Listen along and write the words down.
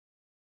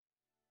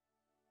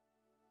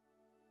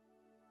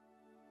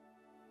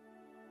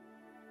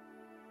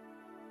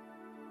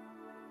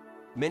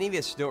Many of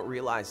us don't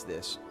realize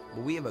this,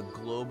 but we have a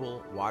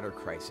global water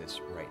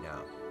crisis right now.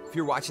 If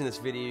you're watching this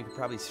video, you could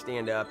probably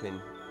stand up and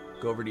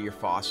go over to your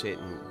faucet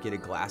and get a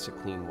glass of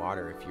clean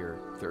water if you're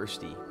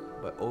thirsty.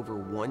 But over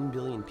 1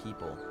 billion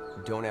people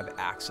don't have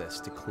access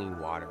to clean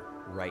water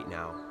right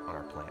now on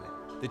our planet.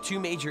 The two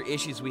major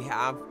issues we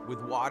have with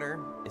water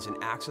is an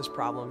access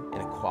problem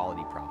and a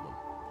quality problem.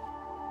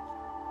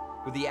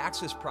 With the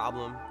access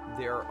problem,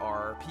 there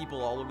are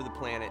people all over the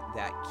planet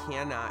that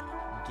cannot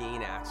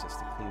gain access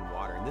to clean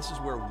water. And this is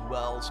where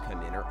wells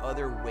come in, or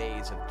other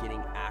ways of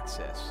getting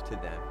access to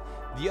them.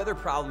 The other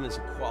problem is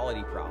a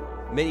quality problem.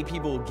 Many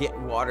people get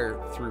water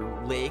through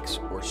lakes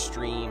or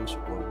streams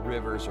or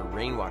rivers or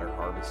rainwater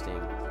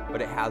harvesting, but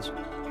it has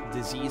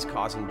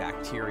disease-causing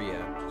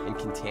bacteria and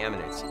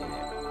contaminants in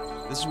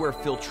it. This is where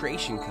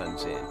filtration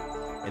comes in,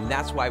 and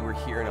that's why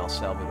we're here in El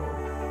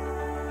Salvador.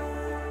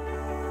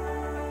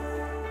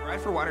 Ride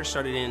for Water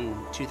started in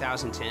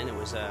 2010. It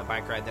was a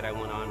bike ride that I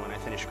went on when I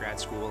finished grad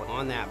school.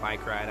 On that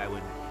bike ride, I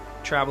would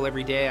travel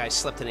every day. I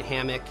slept in a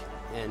hammock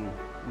and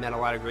met a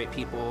lot of great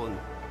people and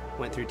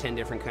went through 10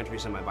 different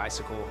countries on my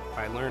bicycle.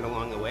 I learned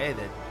along the way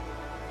that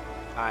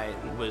I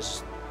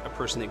was a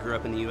person that grew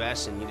up in the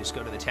U.S. and you just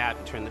go to the tap,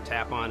 you turn the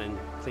tap on and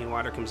clean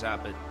water comes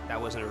out, but that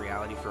wasn't a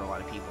reality for a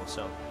lot of people.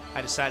 So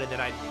I decided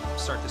that I'd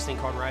start this thing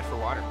called Ride for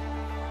Water.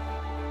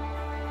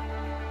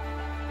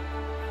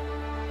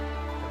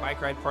 The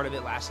bike ride part of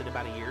it lasted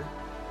about a year,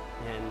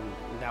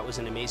 and that was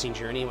an amazing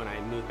journey. When I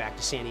moved back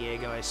to San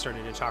Diego, I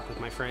started to talk with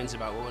my friends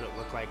about what would it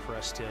look like for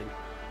us to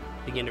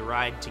begin to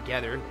ride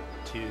together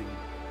to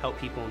help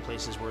people in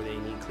places where they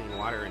need clean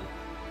water. And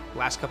the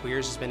last couple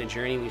years has been a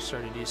journey. We've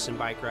started to do some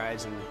bike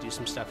rides and do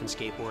some stuff in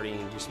skateboarding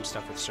and do some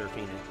stuff with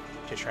surfing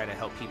to try to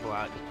help people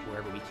out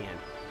wherever we can.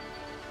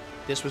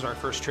 This was our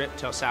first trip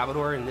to El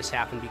Salvador, and this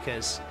happened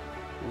because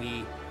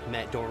we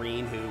met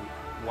Doreen, who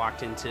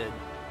walked into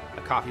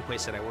a coffee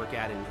place that I work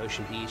at in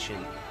Ocean Beach,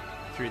 and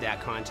through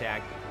that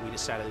contact, we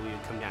decided that we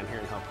would come down here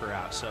and help her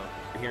out. So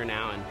we're here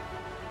now, and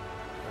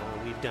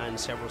we've done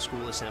several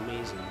school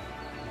assemblies,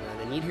 and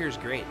the need here is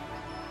great.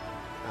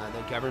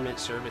 The government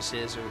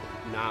services are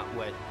not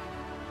what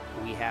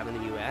we have in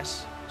the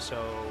U.S.,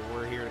 so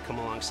we're here to come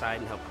alongside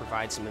and help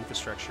provide some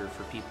infrastructure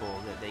for people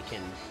that they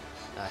can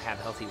have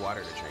healthy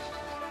water to drink.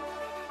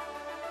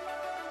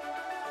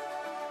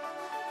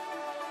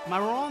 My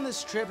role on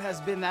this trip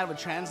has been that of a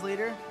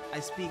translator.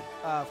 I speak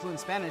fluent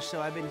Spanish,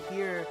 so I've been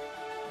here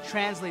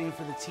translating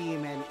for the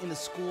team, and in the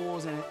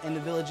schools and in the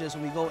villages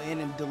when we go in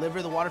and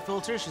deliver the water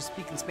filters, just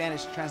speaking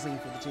Spanish, translating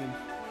for the team.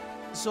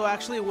 So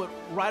actually what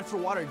Ride for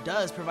Water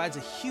does provides a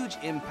huge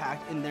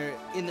impact in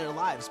their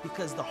lives,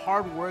 because the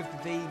hard work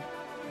that they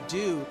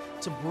do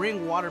to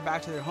bring water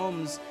back to their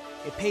homes,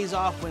 it pays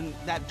off when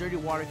that dirty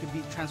water can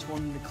be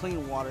transformed into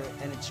clean water,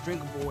 and it's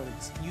drinkable and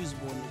it's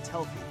usable and it's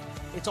healthy.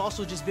 It's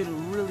also just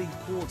been really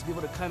cool to be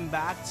able to come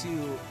back to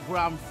where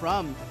I'm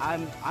from.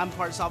 I'm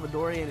part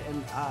Salvadorian,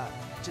 and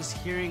just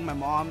hearing my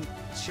mom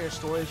share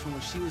stories from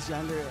when she was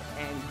younger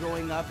and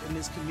growing up in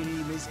this community,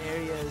 in these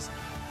areas,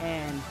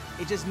 and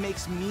it just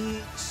makes me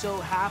so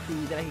happy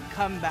that I can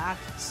come back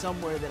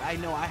somewhere that I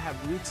know I have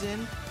roots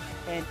in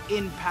and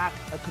impact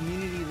a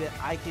community that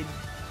I could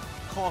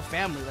call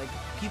family. Like,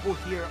 people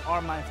here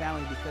are my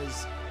family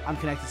because I'm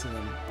connected to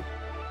them.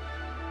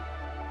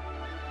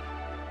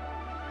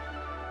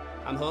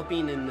 I'm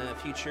hoping in the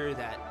future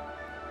that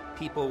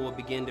people will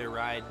begin to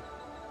ride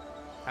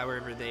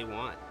however they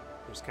want.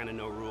 There's kind of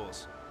no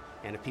rules.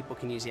 And if people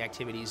can use the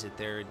activities that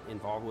they're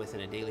involved with on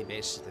a daily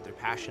basis, that they're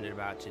passionate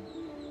about, to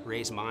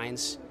raise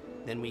minds,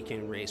 then we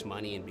can raise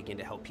money and begin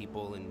to help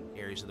people in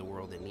areas of the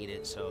world that need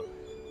it. So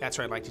that's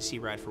where I'd like to see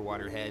Ride for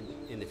Water head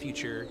in the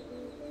future,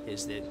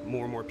 is that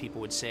more and more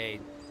people would say,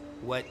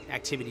 what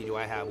activity do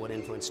I have, what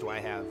influence do I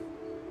have,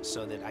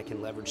 so that I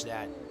can leverage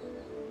that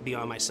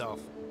beyond myself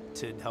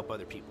to help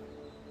other people.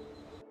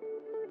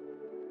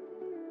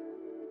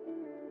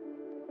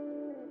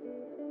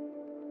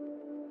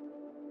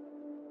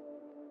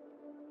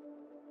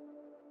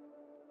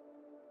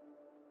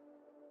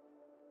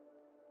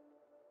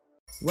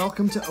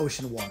 Welcome to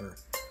Ocean Water.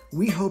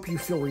 We hope you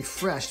feel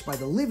refreshed by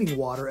the living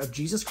water of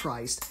Jesus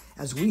Christ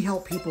as we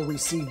help people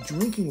receive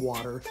drinking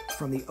water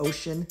from the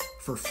ocean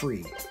for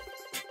free.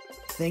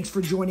 Thanks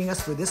for joining us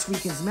for this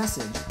weekend's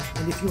message,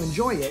 and if you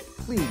enjoy it,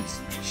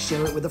 please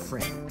share it with a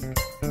friend.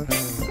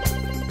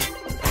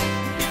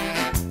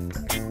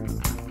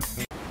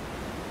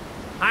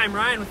 Hi, I'm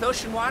Ryan with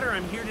Ocean Water.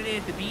 I'm here today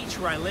at the beach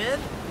where I live.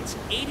 It's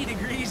 80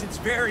 degrees, it's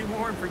very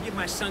warm. Forgive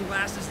my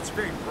sunglasses, it's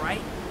very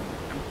bright.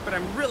 But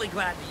I'm really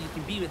glad that you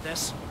can be with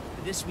us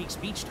for this week's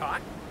Beach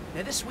Talk.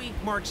 Now, this week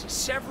marks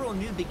several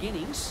new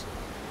beginnings.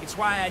 It's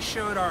why I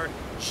showed our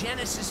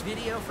Genesis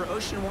video for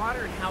Ocean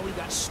Water and how we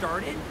got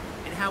started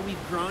and how we've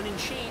grown and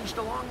changed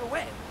along the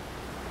way.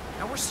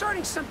 Now, we're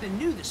starting something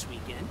new this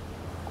weekend.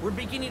 We're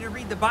beginning to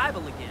read the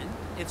Bible again.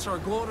 It's our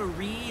goal to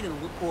read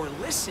or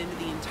listen to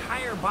the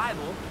entire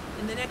Bible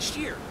in the next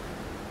year.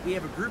 We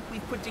have a group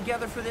we've put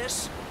together for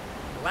this.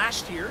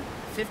 Last year,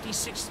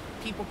 56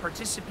 people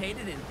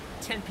participated and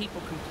 10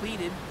 people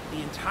completed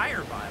the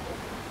entire Bible.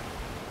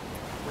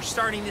 We're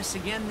starting this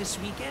again this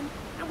weekend,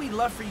 and we'd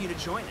love for you to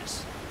join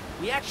us.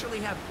 We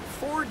actually have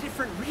 4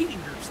 different reading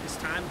groups this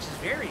time, which is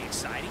very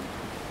exciting.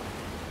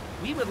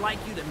 We would like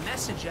you to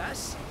message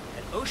us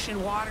at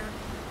Ocean Water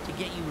to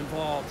get you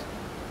involved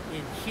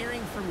in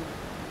hearing from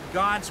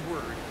God's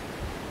Word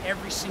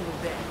every single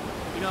day.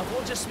 You know, if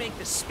we'll just make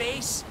the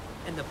space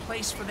and the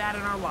place for that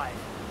in our life,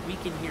 we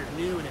can hear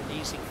new and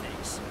amazing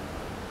things.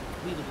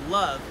 We would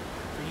love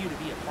for you to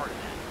be a part of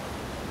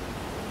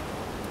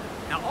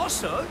that. Now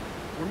also,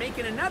 we're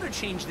making another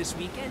change this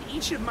weekend.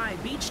 Each of my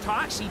beach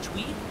talks each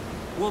week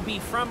will be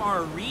from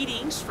our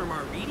readings from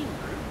our reading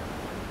group.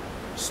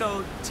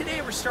 So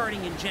today we're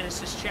starting in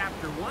Genesis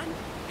chapter 1,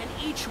 and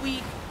each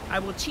week I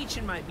will teach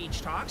in my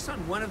beach talks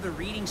on one of the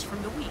readings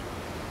from the week.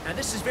 Now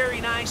this is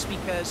very nice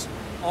because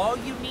all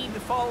you need to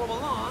follow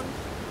along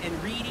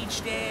and read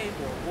each day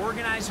or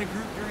organize a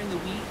group during the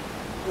week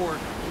or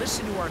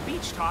listen to our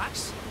beach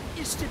talks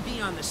is to be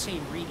on the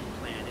same reading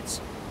plan.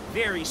 It's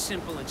very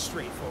simple and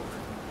straightforward.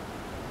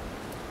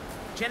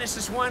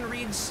 Genesis 1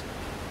 reads,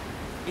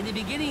 "In the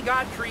beginning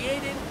God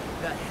created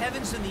the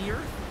heavens and the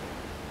earth.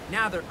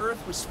 Now the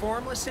earth was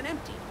formless and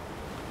empty.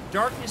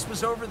 Darkness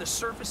was over the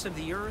surface of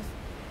the earth,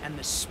 and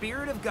the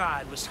Spirit of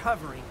God was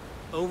hovering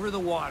over the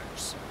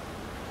waters.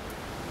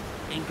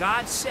 And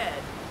God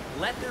said,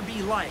 'Let there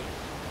be light,'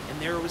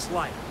 and there was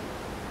light.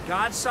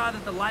 God saw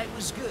that the light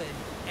was good,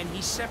 and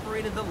he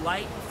separated the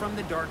light from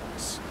the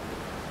darkness.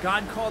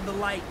 God called the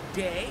light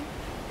day,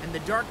 and the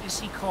darkness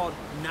he called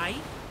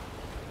night.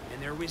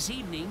 And there was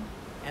evening,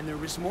 and there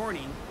was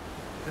morning,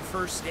 the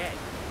first day.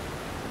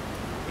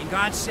 And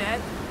God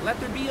said, 'Let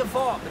there be a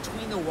vault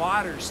between the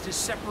waters to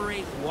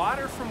separate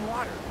water from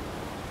water.'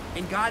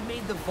 And God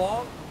made the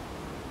vault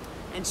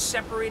and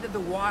separated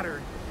the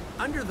water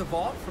under the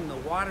vault from the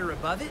water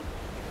above it,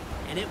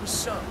 and it was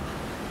so.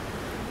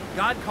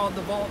 God called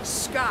the vault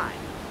sky.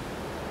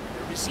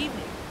 There was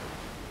evening,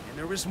 and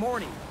there was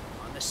morning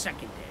on the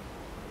second day.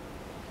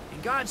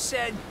 And God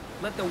said,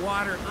 'Let the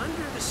water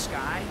under the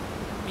sky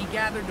be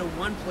gathered to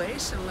one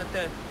place, and let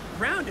the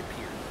ground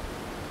appear.'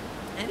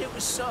 And it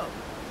was so.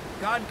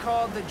 God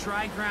called the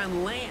dry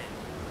ground land,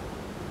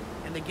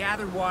 and the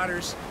gathered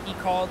waters he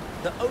called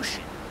the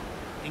ocean.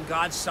 And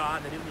God saw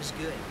that it was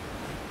good.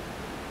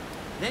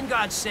 Then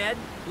God said,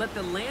 'Let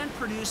the land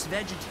produce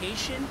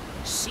vegetation,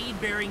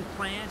 seed-bearing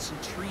plants,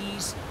 and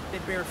trees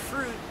that bear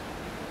fruit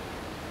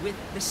with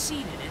the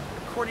seed in it,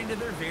 according to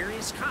their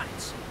various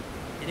kinds.'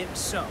 And it was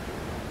so.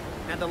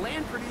 Now the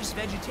land produced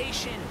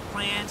vegetation and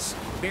plants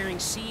bearing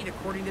seed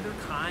according to their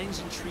kinds,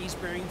 and trees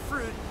bearing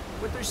fruit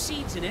with their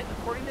seeds in it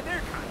according to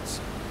their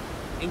kinds.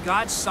 And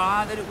God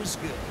saw that it was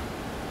good.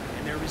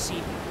 And there was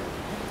evening,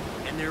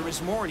 and there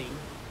was morning,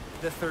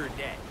 the third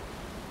day.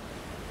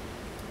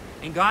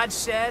 And God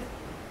said,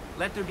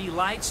 'Let there be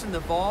lights in the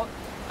vault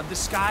of the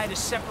sky to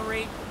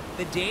separate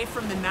the day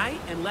from the night,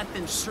 and let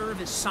them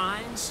serve as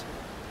signs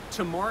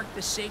to mark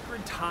the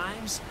sacred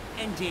times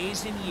and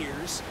days and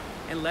years.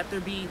 And let there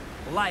be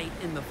light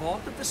in the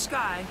vault of the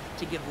sky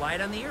to give light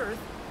on the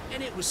earth.'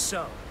 And it was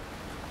so.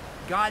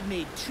 God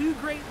made 2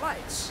 great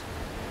lights,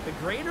 the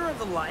greater of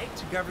the light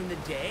to govern the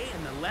day,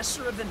 and the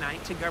lesser of the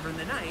night to govern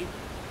the night.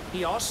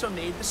 He also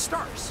made the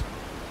stars.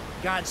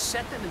 God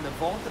set them in the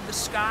vault of the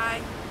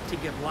sky to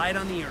give light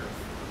on the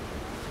earth,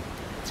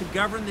 to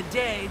govern the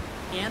day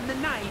and the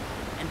night,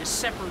 and to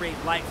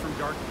separate light from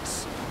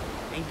darkness.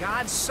 And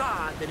God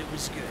saw that it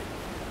was good.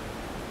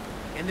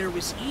 And there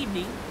was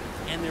evening,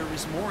 and there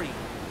was morning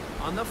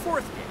on the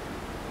 4th day.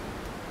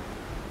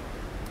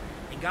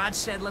 And God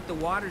said, 'Let the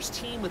waters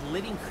teem with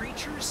living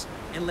creatures,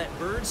 and let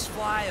birds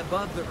fly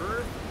above the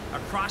earth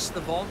across the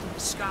vault of the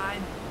sky.'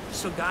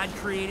 So God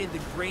created the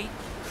great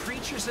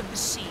creatures of the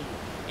sea,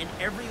 and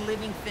every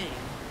living thing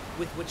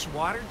with which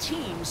water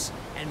teems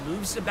and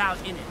moves about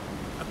in it,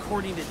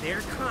 according to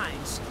their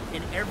kinds,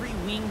 and every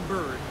winged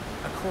bird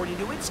according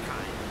to its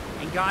kind.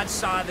 And God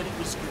saw that it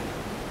was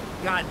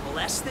good. God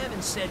blessed them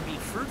and said, 'Be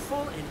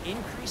fruitful and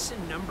increase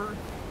in number,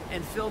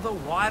 and fill the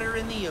water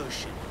in the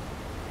ocean,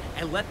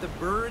 and let the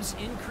birds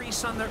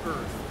increase on the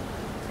earth.'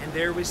 And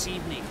there was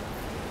evening,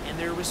 and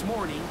there was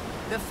morning,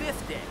 the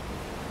 5th day.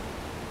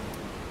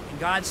 And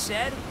God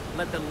said,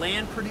 'Let the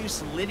land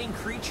produce living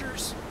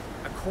creatures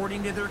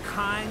according to their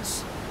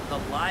kinds, the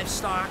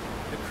livestock,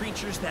 the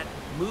creatures that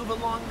move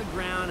along the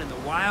ground, and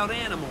the wild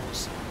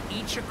animals,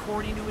 each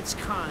according to its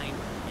kind.'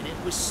 And it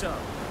was so.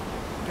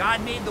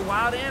 God made the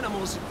wild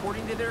animals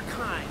according to their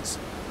kinds,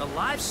 the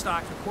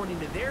livestock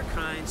according to their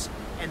kinds,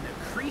 and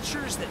the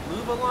creatures that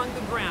move along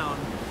the ground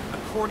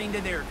according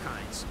to their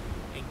kinds.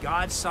 And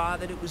God saw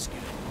that it was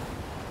good.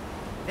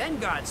 Then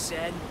God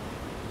said,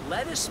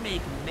 'Let us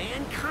make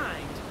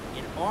mankind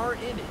in our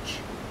image,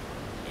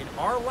 in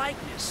our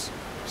likeness,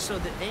 so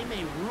that they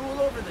may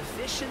rule over the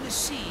fish in the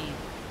sea,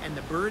 and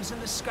the birds in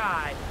the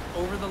sky,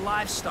 over the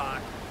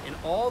livestock, and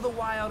all the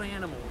wild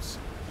animals,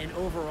 and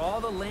over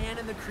all the land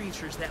and the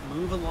creatures that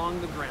move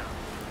along the ground.'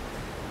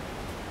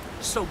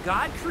 So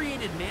God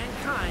created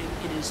mankind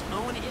in his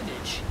own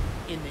image.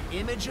 In the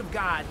image of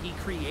God he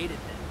created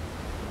them.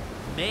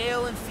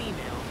 Male and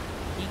female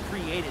he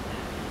created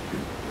them.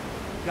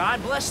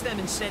 God blessed them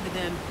and said to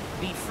them,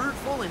 "Be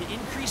fruitful and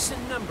increase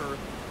in number,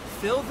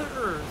 fill the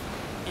earth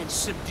and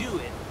subdue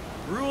it,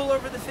 rule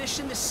over the fish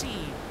in the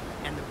sea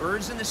and the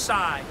birds in the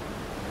sky,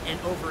 and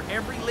over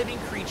every living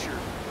creature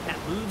that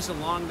moves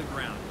along the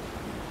ground."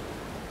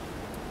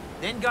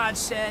 Then God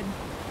said,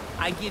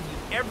 "I give you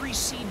every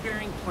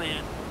seed-bearing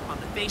plant on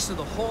the face of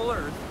the whole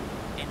earth,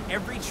 and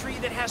every tree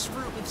that has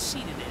fruit with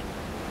seed in it.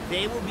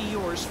 They will be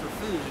yours for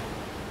food.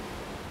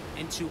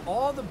 And to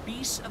all the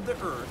beasts of the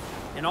earth,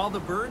 and all the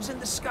birds in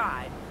the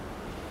sky,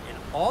 and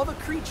all the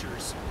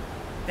creatures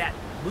that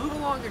move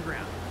along the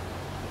ground,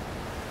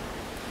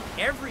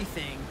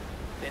 everything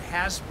that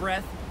has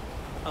breath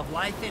of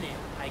life in it,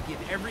 I give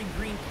every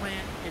green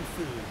plant and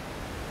food."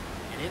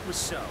 And it was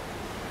so.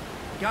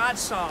 God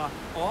saw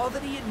all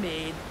that he had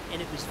made,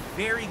 and it was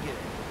very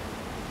good.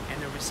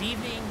 And there was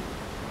evening,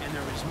 and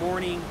there was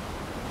morning,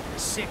 the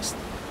sixth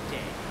day.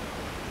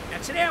 Now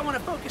today I want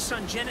to focus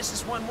on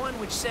Genesis 1:1,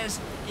 which says,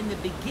 "In the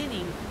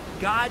beginning,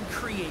 God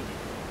created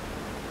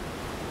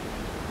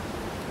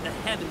the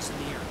heavens and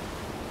the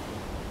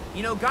earth."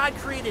 You know, God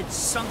created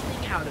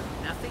something out of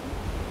nothing.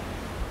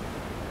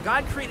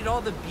 God created all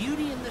the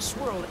beauty in this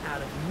world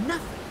out of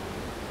nothing,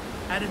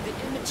 out of the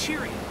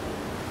immaterial.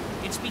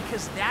 It's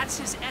because that's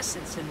his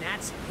essence and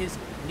that's his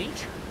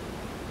nature.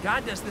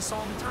 God does this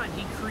all the time.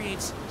 He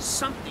creates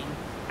something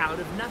out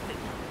of nothing.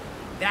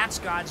 That's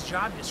God's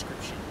job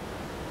description.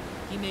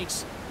 He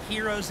makes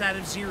heroes out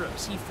of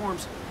zeros. He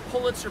forms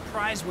Pulitzer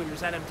Prize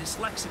winners out of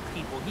dyslexic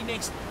people. He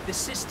makes the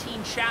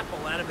Sistine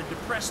Chapel out of a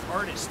depressed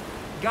artist.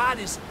 God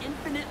is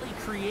infinitely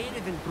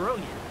creative and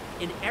brilliant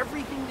in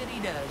everything that he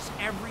does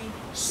every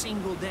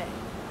single day.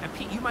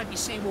 And you might be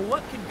saying, well,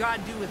 what could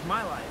God do with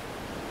my life?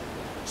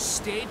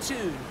 Stay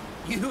tuned.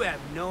 You have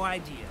no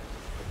idea.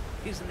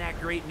 Isn't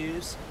that great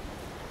news?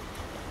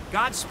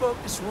 God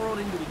spoke this world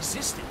into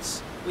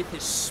existence with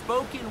his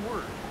spoken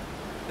word.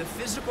 The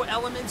physical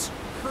elements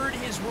heard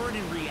his word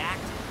and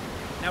reacted.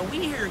 Now we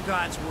hear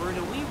God's word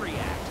and we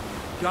react.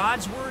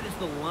 God's word is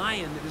the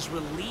lion that is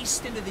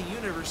released into the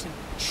universe and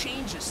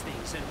changes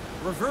things and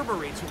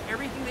reverberates with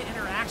everything that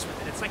interacts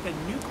with it. It's like a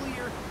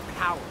nuclear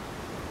power.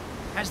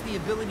 It has the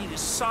ability to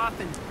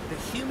soften the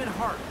human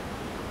heart,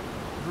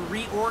 to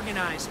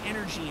reorganize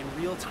energy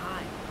in real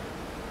time.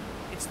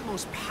 It's the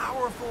most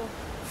powerful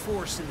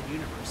force in the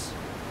universe.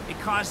 It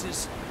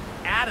causes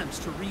atoms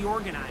to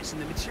reorganize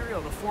and the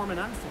material to form and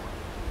unform.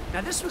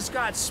 Now this was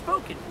God's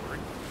spoken word.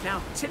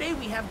 Now today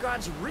we have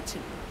God's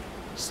written word.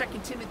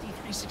 2 Timothy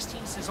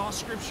 3:16 says all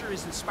scripture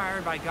is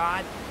inspired by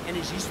God and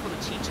is useful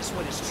to teach us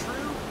what is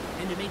true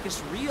and to make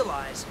us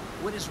realize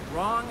what is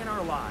wrong in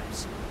our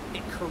lives.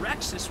 It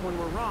corrects us when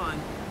we're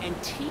wrong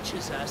and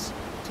teaches us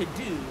to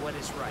do what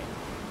is right.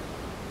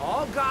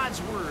 All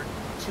God's word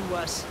to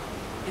us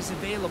is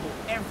available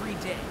every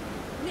day.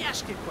 Let me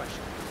ask you a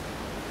question.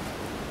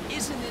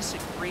 Isn't this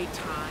a great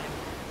time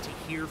to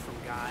hear from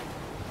God?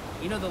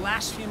 You know, the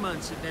last few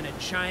months have been a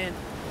giant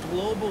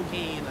global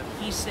game of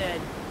he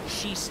said,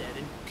 she said,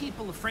 and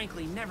people have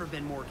frankly never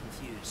been more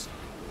confused.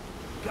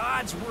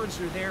 God's words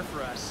are there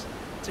for us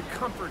to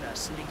comfort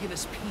us and to give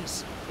us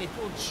peace if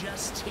we'll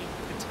just take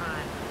the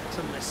time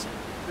to listen.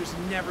 There's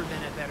never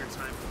been a better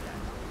time for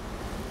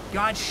that.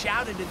 God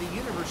shouted to the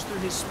universe through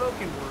his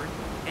spoken word,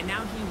 and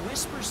now he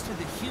whispers to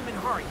the human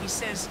heart. He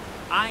says,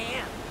 I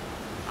am.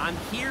 I'm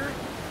here.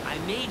 I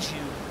made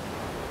you.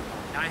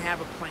 And I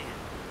have a plan.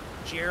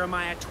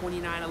 Jeremiah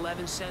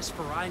 29:11 says,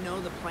 "For I know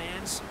the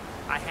plans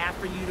I have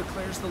for you,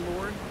 declares the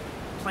Lord,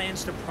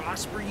 plans to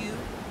prosper you,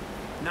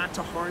 not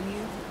to harm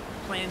you,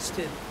 plans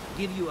to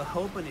give you a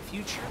hope and a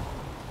future.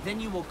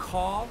 Then you will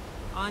call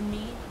on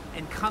me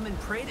and come and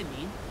pray to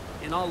me,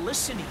 and I'll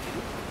listen to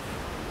you.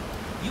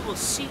 You will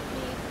seek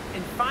me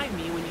and find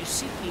me when you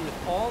seek me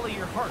with all of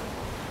your heart.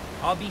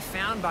 I'll be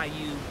found by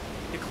you,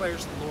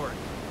 declares the Lord.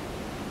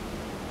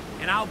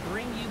 And I'll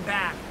bring you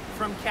back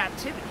from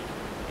captivity,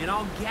 and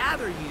I'll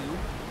gather you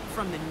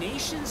from the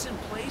nations and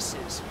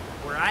places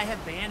where I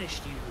have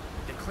banished you,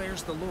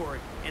 declares the Lord,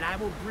 and I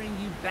will bring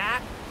you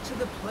back to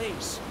the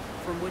place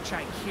from which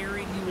I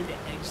carried you into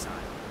exile."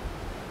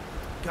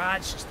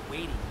 God's just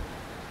waiting.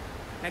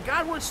 Now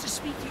God wants to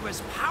speak to you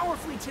as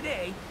powerfully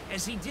today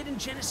as he did in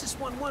Genesis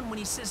 1:1 when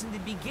he says, "In the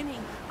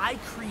beginning, I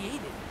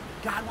created."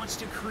 God wants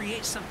to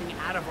create something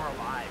out of our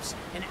lives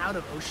and out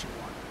of ocean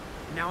water.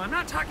 Now I'm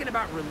not talking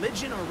about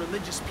religion or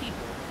religious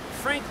people.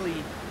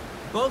 Frankly,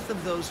 both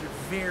of those are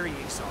very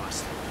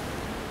exhausting.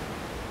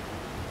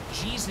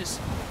 Jesus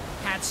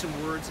had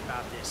some words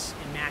about this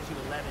in Matthew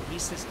 11. He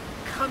says,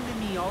 "Come to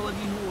me, all of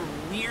you who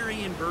are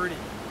weary and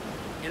burdened,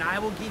 and I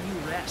will give you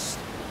rest.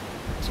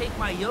 Take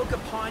my yoke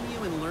upon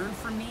you and learn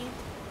from me,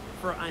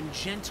 for I'm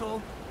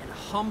gentle and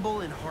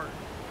humble in heart.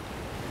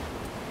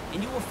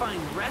 And you will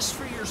find rest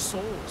for your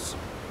souls,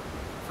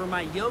 for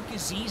my yoke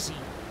is easy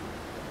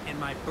and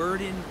my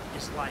burden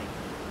is light."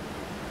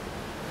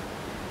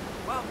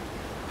 Well,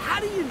 how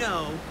do you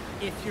know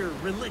if you're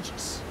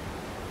religious?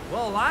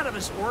 Well, a lot of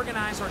us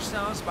organize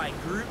ourselves by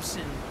groups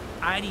and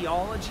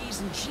ideologies,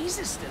 and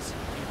Jesus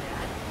doesn't do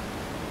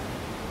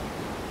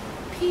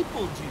that.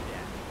 People do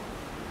that.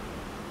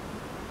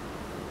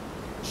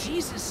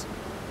 Jesus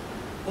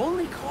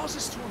only calls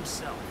us to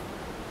himself,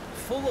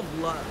 full of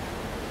love,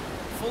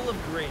 full of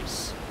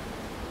grace,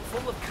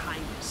 full of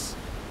kindness,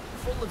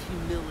 full of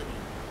humility,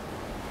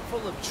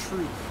 full of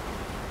truth,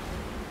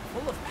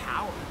 full of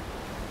power.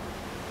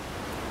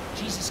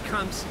 Jesus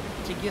comes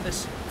to give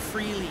us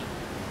freely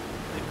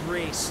the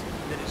grace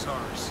that is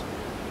ours.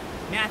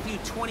 Matthew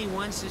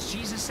 21 says,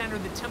 Jesus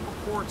entered the temple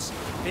courts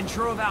and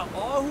drove out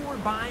all who were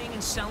buying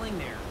and selling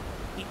there.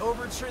 He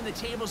overturned the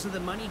tables of the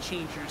money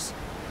changers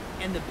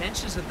and the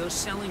benches of those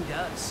selling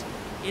doves.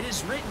 It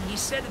is written, he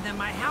said to them,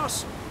 my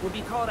house will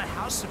be called a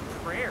house of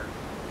prayer,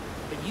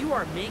 but you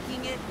are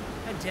making it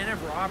a den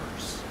of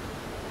robbers.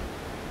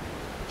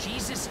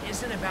 Jesus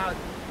isn't about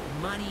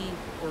money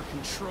or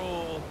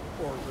control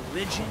or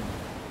religion.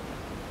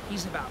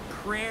 He's about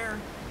prayer,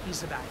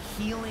 he's about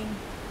healing,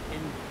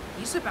 and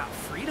he's about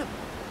freedom.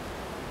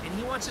 And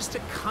he wants us to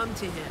come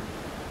to him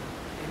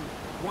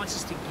and wants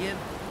us to give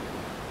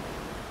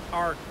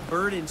our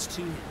burdens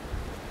to him.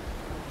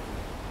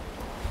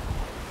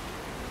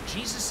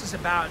 Jesus is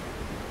about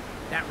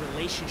that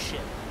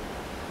relationship.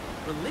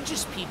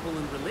 Religious people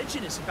and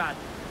religion is about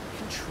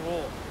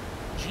control.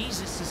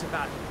 Jesus is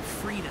about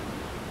freedom,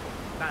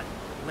 about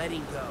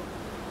letting go.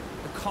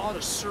 The call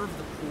to serve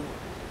the poor.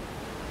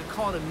 The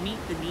call to meet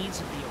the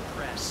needs of the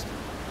oppressed.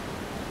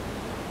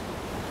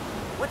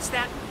 What's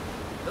that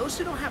mean? Those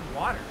who don't have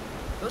water,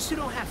 those who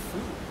don't have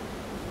food,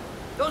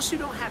 those who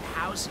don't have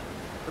housing,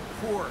 the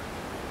poor,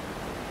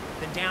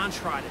 the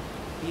downtrodden,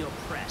 the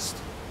oppressed.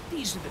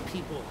 These are the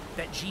people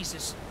that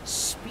Jesus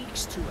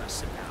speaks to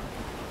us about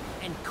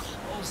and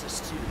calls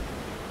us to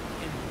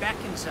and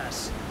beckons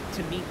us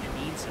to meet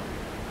the needs of.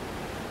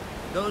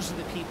 Those are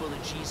the people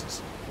that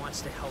Jesus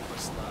wants to help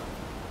us love.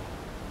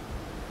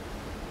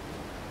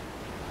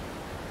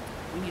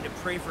 We need to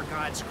pray for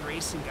God's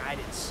grace and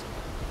guidance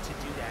to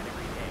do that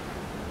every day.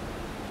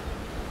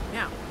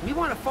 Now, we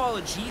want to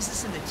follow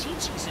Jesus and the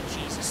teachings of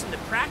Jesus and the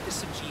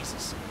practice of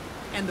Jesus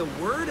and the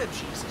word of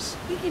Jesus.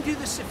 We can do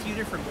this a few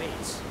different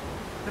ways.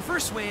 The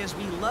first way is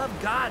we love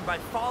God by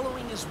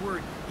following his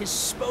word, his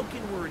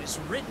spoken word, his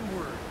written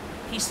word.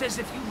 He says,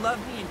 if you love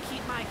me and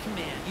keep my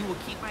command, you will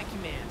keep my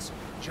commands.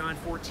 John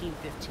 14:15.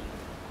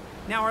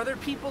 Now, are there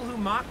people who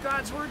mock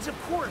God's words?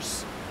 Of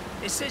course.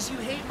 It says you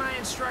hate my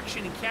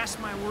instruction and cast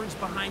my words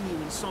behind you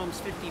in Psalms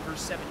 50,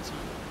 verse 17.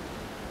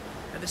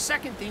 Now, the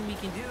second thing we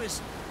can do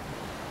is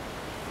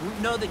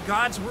know that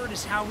God's word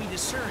is how we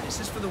discern. It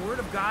says, for the word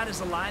of God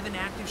is alive and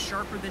active,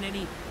 sharper than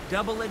any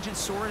double-edged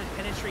sword. It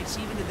penetrates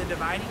even to the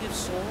dividing of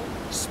soul,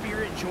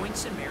 spirit,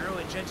 joints, and marrow.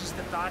 It judges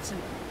the thoughts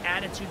and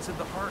attitudes of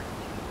the heart.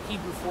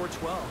 Hebrews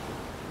 4:12.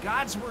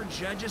 God's word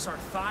judges our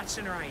thoughts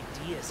and our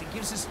ideas. It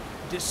gives us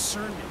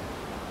discernment.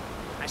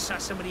 I saw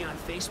somebody on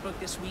Facebook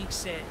this week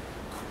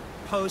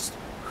post,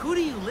 who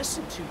do you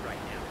listen to right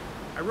now?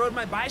 I rode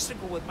my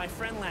bicycle with my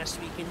friend last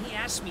week, and he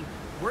asked me,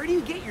 where do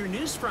you get your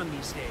news from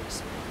these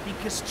days?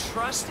 Because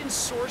trust in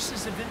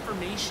sources of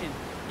information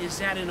is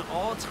at an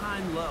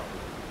all-time low.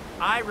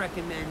 I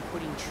recommend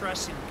putting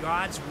trust in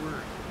God's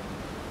word,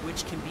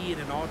 which can be at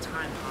an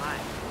all-time high.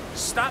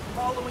 Stop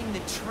following the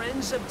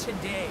trends of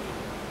today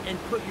and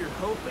put your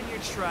hope and your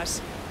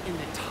trust in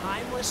the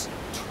timeless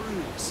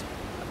truths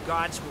of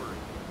God's word.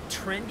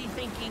 Trendy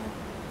thinking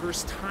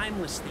versus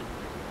timeless thinking.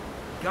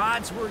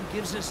 God's word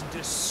gives us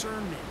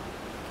discernment.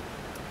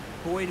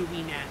 Boy, do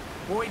we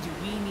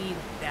need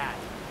that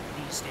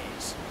these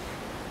days.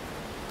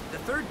 The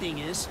third thing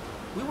is,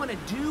 we want to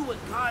do what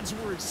God's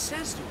word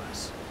says to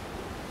us.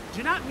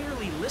 Do not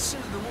merely listen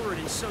to the word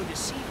and so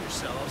deceive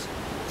yourselves.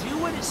 Do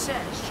what it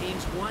says,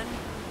 James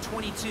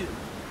 1:22.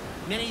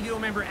 Many of you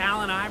remember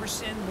Allen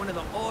Iverson, one of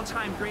the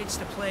all-time greats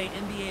to play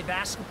NBA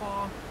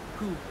basketball,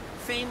 who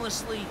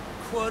famously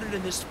quoted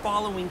in this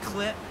following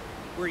clip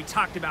where he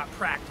talked about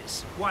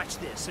practice. Watch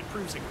this, it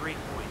proves a great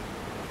point.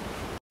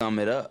 Sum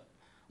it up.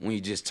 When you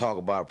just talk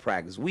about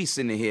practice, we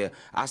sitting here,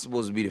 I'm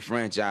supposed to be the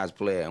franchise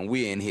player, and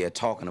we're in here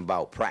talking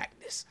about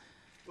practice.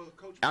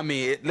 I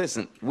mean,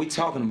 listen, we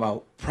talking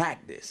about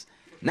practice.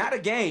 Not a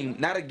game,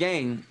 not a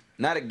game,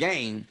 not a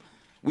game.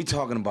 We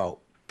talking about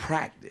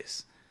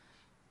practice.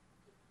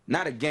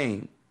 Not a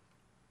game.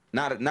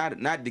 Not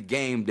the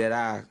game that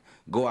I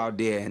go out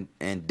there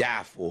and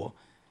die for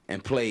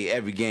and play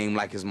every game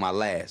like it's my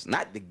last.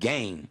 Not the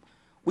game.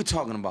 We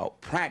talking about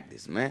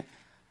practice, man.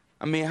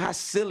 I mean, how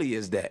silly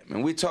is that,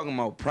 man? We're talking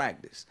about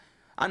practice.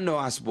 I know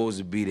I'm supposed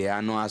to be there. I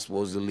know I'm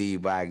supposed to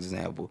lead by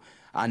example.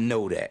 I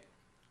know that.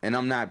 And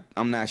I'm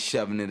not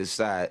shoving it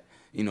aside,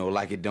 you know,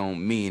 like it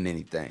don't mean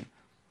anything.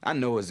 I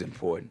know it's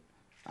important.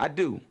 I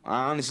do.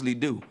 I honestly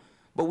do.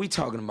 But we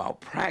talking about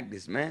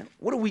practice, man.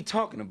 What are we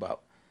talking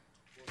about?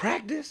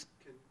 Practice?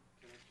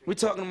 We're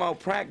talking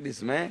about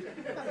practice, man.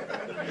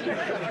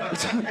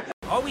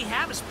 All we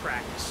have is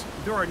practice.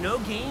 There are no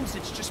games,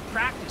 it's just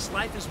practice.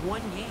 Life is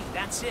one game,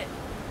 that's it.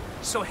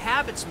 So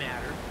habits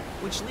matter,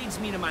 which leads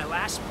me to my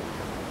last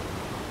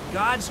point.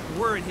 God's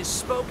word, his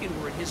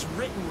spoken word, his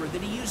written word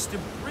that he used to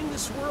bring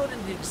this world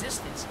into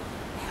existence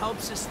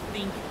helps us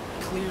think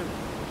clearly.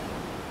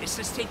 It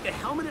says, take the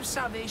helmet of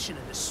salvation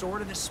and the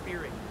sword of the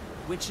Spirit,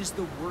 which is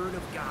the Word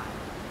of God.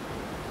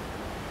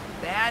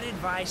 Bad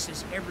advice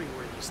is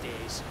everywhere these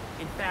days.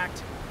 In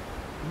fact,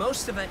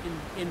 most of it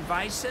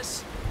invites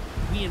us.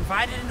 We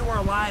invite it into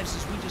our lives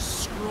as we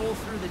just scroll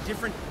through the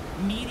different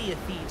media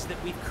feeds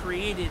that we've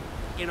created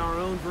in our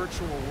own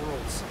virtual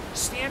worlds.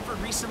 Stanford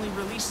recently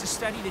released a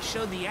study that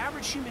showed the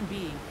average human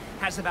being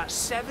has about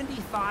 70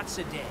 thoughts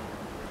a day.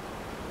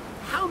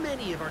 How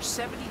many of our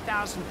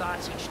 70,000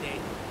 thoughts each day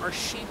are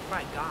shaped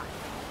by God?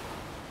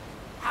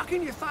 How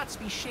can your thoughts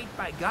be shaped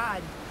by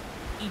God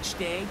each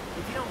day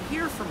if you don't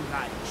hear from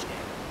God each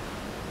day?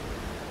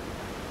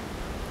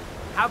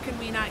 How can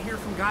we not hear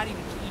from God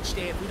each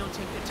day if we don't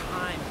take the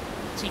time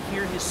to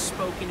hear His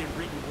spoken and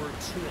written word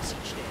to us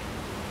each day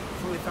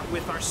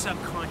with our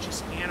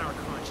subconscious and our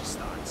conscious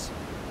thoughts?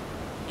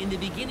 In the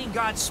beginning,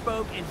 God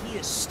spoke, and He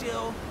is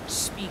still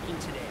speaking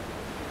today.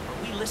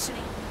 Are we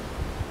listening?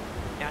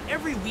 Now,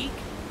 every week,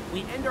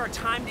 we end our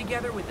time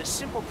together with a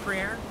simple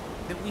prayer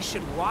that we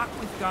should walk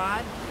with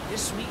God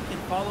this week and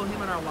follow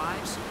Him in our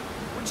lives.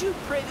 Would you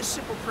pray this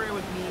simple prayer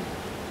with me?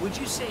 Would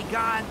you say,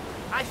 God,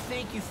 I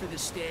thank You for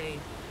this day,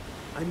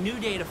 a new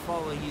day to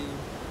follow You.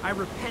 I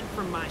repent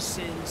from my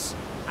sins.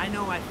 I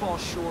know I fall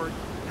short.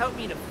 Help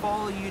me to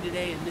follow You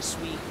today and this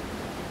week.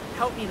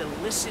 Help me to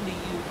listen to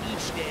You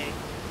each day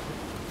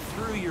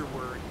through Your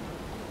word.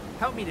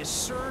 Help me to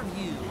serve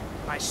You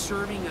by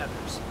serving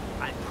others.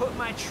 I put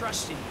my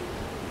trust in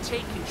You.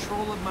 Take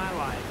control of my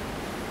life.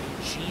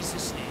 In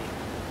Jesus' name,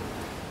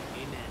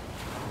 amen.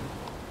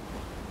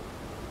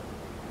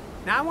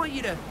 Now I want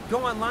you to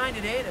go online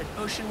today to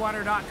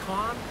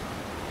oceanwater.com.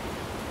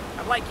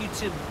 I'd like you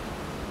to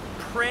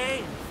pray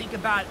and think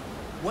about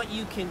what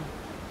you can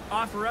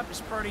offer up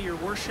as part of your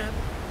worship.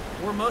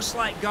 We're most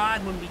like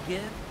God when we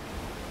give.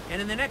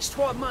 And in the next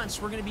 12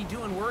 months, we're going to be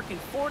doing work in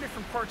 4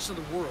 different parts of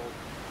the world.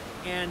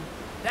 And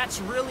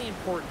that's really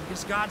important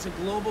because God's a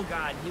global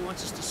God. He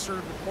wants us to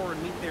serve the poor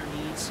and meet their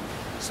needs.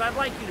 So I'd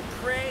like you to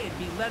pray and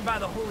be led by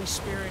the Holy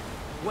Spirit,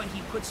 what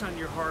He puts on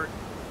your heart.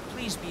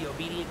 Please be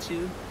obedient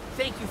to.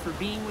 Thank you for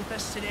being with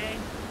us today,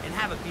 and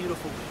have a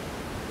beautiful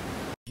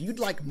week. If you'd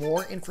like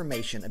more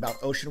information about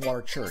Ocean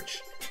Water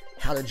Church,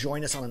 how to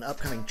join us on an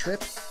upcoming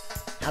trip,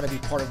 how to be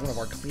part of one of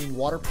our clean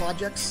water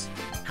projects,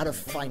 how to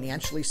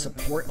financially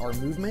support our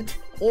movement,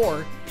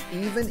 or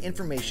even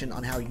information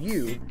on how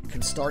you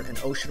can start an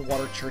Ocean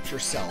Water Church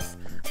yourself,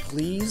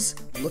 please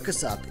look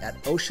us up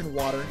at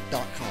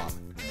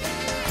oceanwater.com.